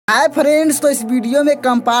Hi friends, तो इस video में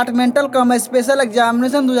कंपार्टमेंटल कम स्पेशल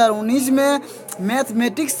एग्जामिनेशन 2019 में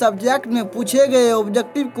मैथमेटिक्स सब्जेक्ट में पूछे गए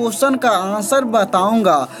ऑब्जेक्टिव क्वेश्चन का आंसर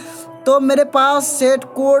बताऊंगा। तो मेरे पास सेट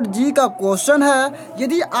कोड जी का क्वेश्चन है।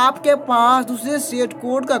 यदि आपके पास दूसरे सेट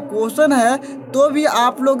कोड का क्वेश्चन है तो भी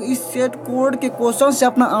आप लोग इस सेट कोड के क्वेश्चन से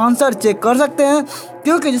अपना आंसर चेक कर सकते हैं,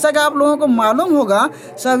 क्योंकि जैसा कि आप लोगों को मालूम होगा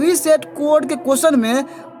सभी सेट कोड के क्वेश्चन में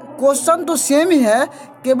क्वेश्चन तो सेम ही है,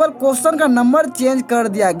 केवल क्वेश्चन का नंबर चेंज कर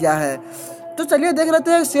दिया गया है। तो चलिए देख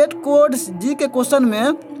लेते हैं सेट कोड जी के क्वेश्चन में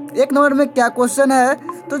एक नंबर में क्या क्वेश्चन है।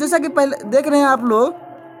 तो जैसा कि पहले देख रहे हैं आप लोग,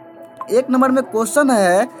 एक नंबर में क्वेश्चन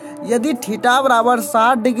है यदि थीटा बराबर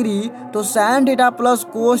 60 डिग्री तो sine theta plus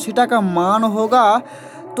cos theta का मान होगा,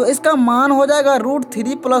 तो इसका मान हो जाएगा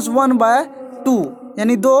 √3 + 1/2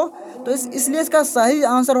 यानी 2। तो इसलिए इसका सही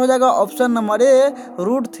आंसर हो जाएगा ऑप्शन नंबर ए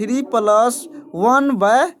 √3 +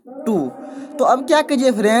 1/2। तो अब क्या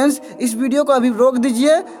कीजिए फ्रेंड्स, इस वीडियो को अभी रोक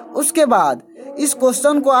दीजिए, उसके बाद इस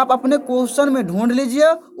क्वेश्चन को आप अपने क्वेश्चन में ढूंढ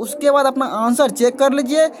लीजिए, उसके बाद अपना आंसर चेक कर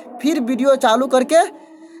लीजिए, फिर वीडियो चालू करके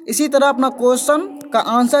इसी तरह अपना क्वेश्चन का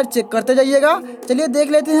आंसर चेक करते जाइएगा। चलिए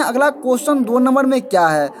देख लेते हैं अगला क्वेश्चन 2 नंबर में क्या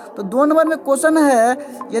है। तो 2 नंबर में क्वेश्चन है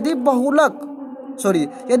यदि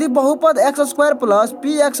बहुपद x² +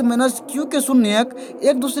 px - q के शून्यक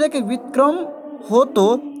एक दूसरे के व्युत्क्रम हो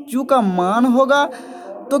तो q का मान होगा।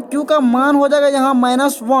 तो q का मान हो जाएगा यहाँ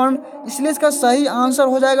 -1, इसलिए इसका सही आंसर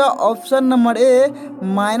हो जाएगा ऑप्शन नंबर ए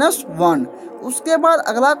 -1। उसके बाद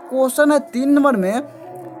अगला क्वेश्चन है 3 नंबर में,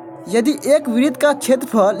 यदि एक वृत्त का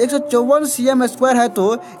क्षेत्रफल 154 cm² है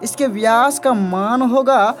तो इसके व्यास का मान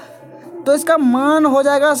होगा। तो इसका मान हो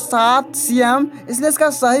जाएगा 7 cm, इसलिए इसका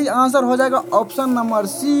सही आंसर हो जाएगा ऑप्शन नंबर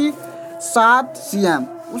सी 7 cm।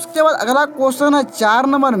 उसके बाद अगला क्वेश्चन है 4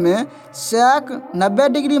 नंबर में, सेक 90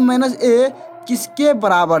 डिग्री - ए किसके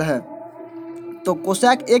बराबर है। तो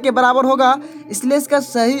कोसेक ए के बराबर होगा, इसलिए इसका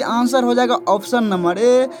सही आंसर हो जाएगा ऑप्शन नंबर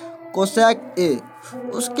ए कोसेक ए।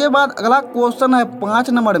 उसके बाद अगला क्वेश्चन है 5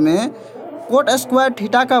 नंबर में, कोट स्क्वायर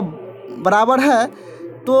थीटा का बराबर है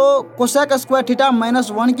तो कोसेक स्क्वायर थीटा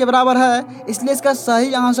 -1 के बराबर है, इसलिए इसका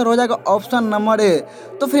सही आंसर हो जाएगा ऑप्शन नंबर ए।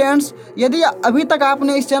 तो फ्रेंड्स, यदि अभी तक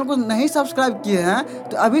आपने इस चैनल को नहीं सब्सक्राइब किए हैं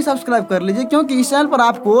तो अभी सब्सक्राइब कर लीजिए, क्योंकि इस चैनल पर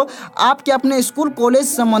आपको आपके अपने स्कूल कॉलेज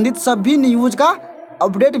संबंधित सभी न्यूज़ का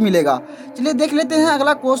अपडेट मिलेगा। चलिए देख लेते हैं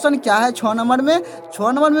अगला क्वेश्चन क्या है 6 नंबर में।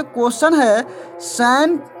 6 नंबर में क्वेश्चन है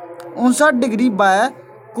sign 59 degree by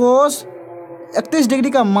cos 31 degree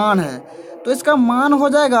का मान है, तो इसका मान हो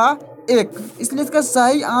जाएगा 1, इसलिए इसका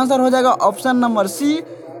सही आंसर हो जाएगा ऑप्शन नंबर सी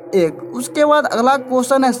 1। उसके बाद अगला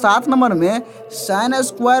क्वेश्चन है 7 नंबर में, sine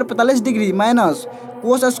square 45 degree minus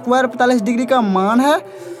cos square 45 degree का मान है,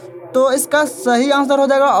 तो इसका सही आंसर हो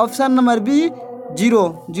जाएगा ऑप्शन नंबर बी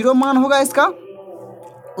 0 मान होगा इसका।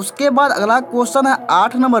 उसके बाद अगला क्वेश्चन है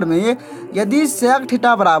 8 नंबर में, यदि सेक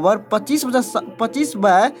थीटा बराबर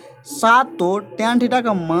 25/7 तो टेन थीटा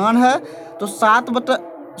का मान है, तो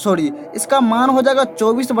इसका मान हो जाएगा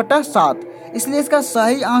 24/7, इसलिए इसका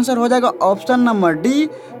सही आंसर हो जाएगा ऑप्शन नंबर डी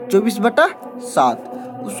 24/7।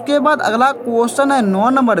 उसके बाद अगला क्वेश्चन है 9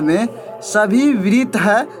 नंबर में, सभी वृत्त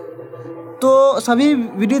है तो सभी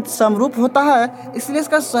वृत्त समरूप होता है, इसलिए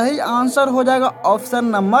इसका सही आंसर हो जाएगा ऑप्शन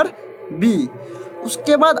नंबर बी।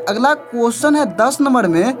 उसके बाद अगला क्वेश्चन है 10 नंबर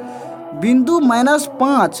में, बिंदु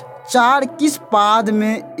 -5 4 किस पाद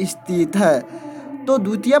में स्थित है। तो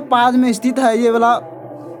द्वितीय पाद में स्थित है ये वाला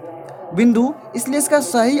बिंदु, इसलिए इसका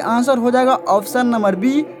सही आंसर हो जाएगा ऑप्शन नंबर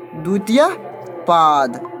बी द्वितीय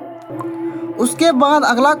पाद। उसके बाद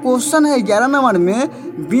अगला क्वेश्चन है 11 नंबर में,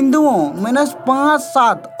 बिंदुओं -5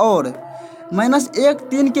 7 और -1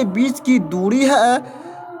 3 के बीच की दूरी है,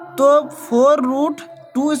 तो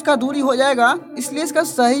 4√2 इसका दूरी हो जाएगा, इसलिए इसका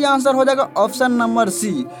सही आंसर हो जाएगा ऑप्शन नंबर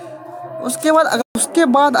सी। उसके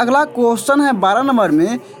बाद अगला क्वेश्चन है 12 नंबर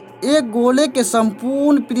में, एक गोले के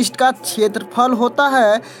संपूर्ण पृष्ठ का क्षेत्रफल होता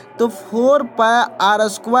है तो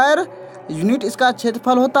 4πr² यूनिट इसका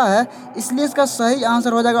क्षेत्रफल होता है, इसलिए इसका सही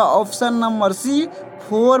आंसर हो जाएगा ऑप्शन नंबर सी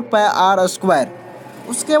 4πr²।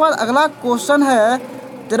 उसके बाद अगला क्वेश्चन है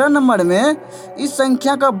 13 नंबर में, इस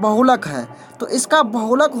संख्या का बहुलक है तो इसका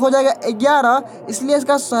बहुलक हो जाएगा 11, इसलिए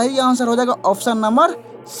इसका सही आंसर हो जाएगा ऑप्शन नंबर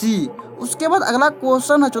सी। उसके बाद अगला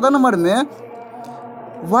क्वेश्चन है 14 नंबर में,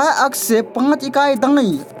 y अक्ष से 5 इकाई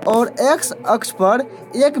दाईं और x अक्ष पर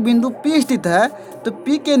एक बिंदु P स्थित है, तो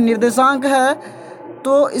P के निर्देशांक है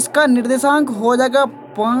तो इसका निर्देशांक हो जाएगा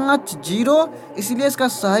 50, इसलिए इसका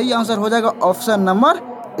सही आंसर हो जाएगा ऑप्शन नंबर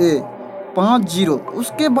ए 50।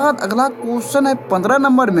 उसके बाद अगला क्वेश्चन है 15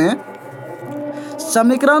 नंबर में,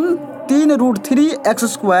 समीकरण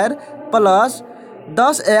 3√3x² +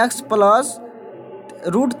 10x +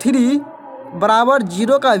 √3 =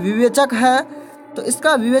 0 का विवेचक है, तो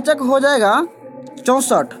इसका विवेचक हो जाएगा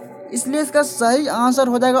 64, इसलिए इसका सही आंसर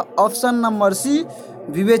हो जाएगा ऑप्शन नंबर सी,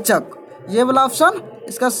 विवेचक। ये वाला ऑप्शन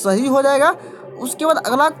इसका सही हो जाएगा। उसके बाद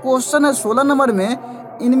अगला क्वेश्चन है 16 नंबर में,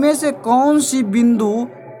 इनमें से कौन सी बिंदु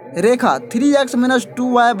रेखा 3x -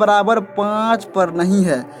 2y बराबर 5 पर नहीं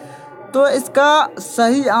है? तो इसका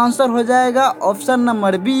सही आंसर हो जाएगा ऑप्शन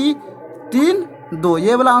नंबर बी, 3, 2।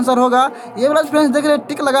 ये वाला आंसर होगा। ये वाला स्टूडेंट देख रहे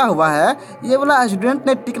टिक लगा हुआ है, ये वाला स्टूडेंट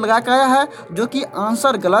ने टिक लगा के आया है, जो कि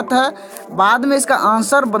आंसर गलत है। बाद में इसका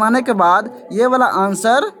आंसर बनाने के बाद ये वाला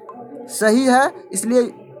आंसर सही है,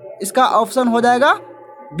 इसलिए इसका ऑप्शन हो जाएगा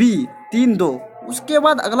बी, 3, 2। उसके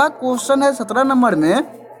बाद अगला क्वेश्चन है 17 नंबर में,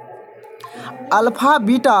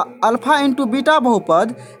 अल्फा इंटू बीटा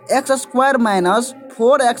बहुपद x² -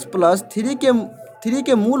 4x + 3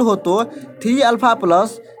 के मूल हो तो 3 अल्फा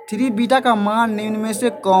 + 3 बीटा का मान निम्न में से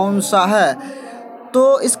कौन सा है?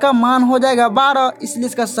 तो इसका मान हो जाएगा 12, इसलिए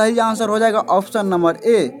इसका सही आंसर हो जाएगा ऑप्शन नंबर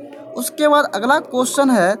ए। उसके बाद अगला क्वेश्चन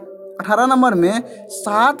है 18 नंबर में,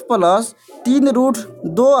 7 +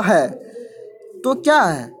 3√2 है तो क्या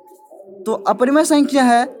है? तो अपरिमेय संख्या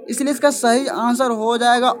है, इसलिए इसका सही आंसर हो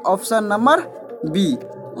जाएगा ऑप्शन नंबर बी।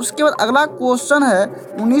 उसके बाद अगला क्वेश्चन है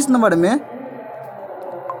 19 नंबर में,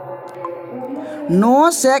 9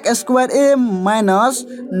 sec²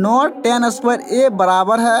 - 9 tan²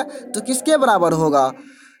 बराबर है तो किसके बराबर होगा?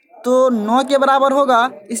 तो 9 के बराबर होगा,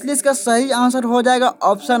 इसलिए इसका सही आंसर हो जाएगा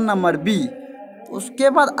ऑप्शन नंबर बी। उसके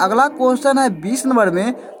बाद अगला क्वेश्चन है 20 नंबर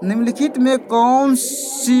में, निम्नलिखित में कौन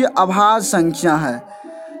सी अभाज्य संख्या है?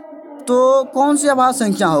 तो कौन सी अभाज्य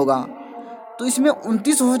संख्या होगा? तो इसमें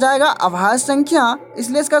 29 हो जाएगा अभाज्य संख्या,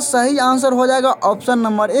 इसलिए इसका सही आंसर हो जाएगा ऑप्शन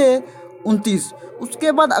नंबर ए, 29।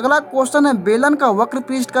 उसके बाद अगला क्वेश्चन है, बेलन का वक्र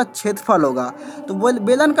पृष्ठ का क्षेत्रफल होगा। तो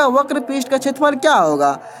बेलन का वक्र पृष्ठ का क्षेत्रफल क्या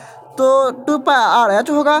होगा? तो 2πr(h)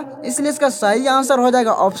 होगा, इसलिए इसका सही आंसर हो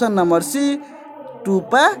जाएगा ऑप्शन नंबर सी,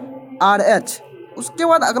 2πr(h). उसके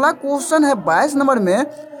बाद अगला क्वेश्चन है 22 नंबर में,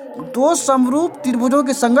 दो समरूप त्रिभुजों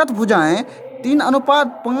की संगत भुजाएं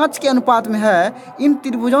 3:5 के अनुपात में है, इन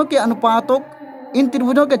त्रिभुजों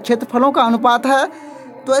के क्षेत्रफलों का अनुपात है।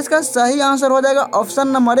 तो इसका सही आंसर हो जाएगा ऑप्शन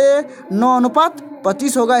नंबर ए,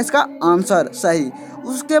 9:25 होगा इसका आंसर सही।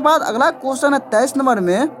 उसके बाद अगला क्वेश्चन है 23 नंबर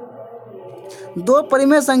में, दो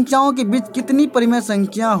परिमेय संख्याओं के बीच कितनी परिमेय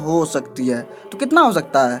संख्या हो सकती है? तो कितना हो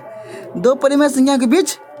सकता है? दो परिमेय संख्या के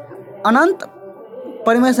बीच अनंत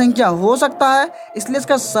परिमेय संख्या हो सकता है, इसलिए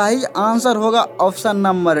इसका सही आंसर होगा ऑप्शन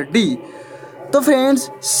नंबर डी। तो फ्रेंड्स,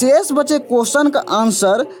 शेष बचे क्वेश्चन का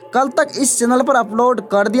आंसर कल तक इस चैनल पर अपलोड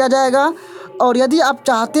कर दिया जाएगा, और यदि आप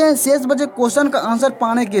चाहते हैं शेष बचे क्वेश्चन का आंसर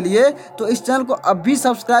पाने के लिए तो इस चैनल को अभी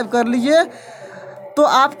सब्सक्राइब कर लीजिए। तो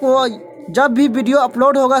आपको जब भी वीडियो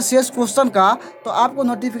अपलोड होगा शेष क्वेश्चन का, तो आपको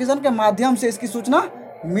नोटिफिकेशन के माध्यम से इसकी सूचना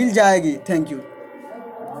मिल जाएगी। Thank you.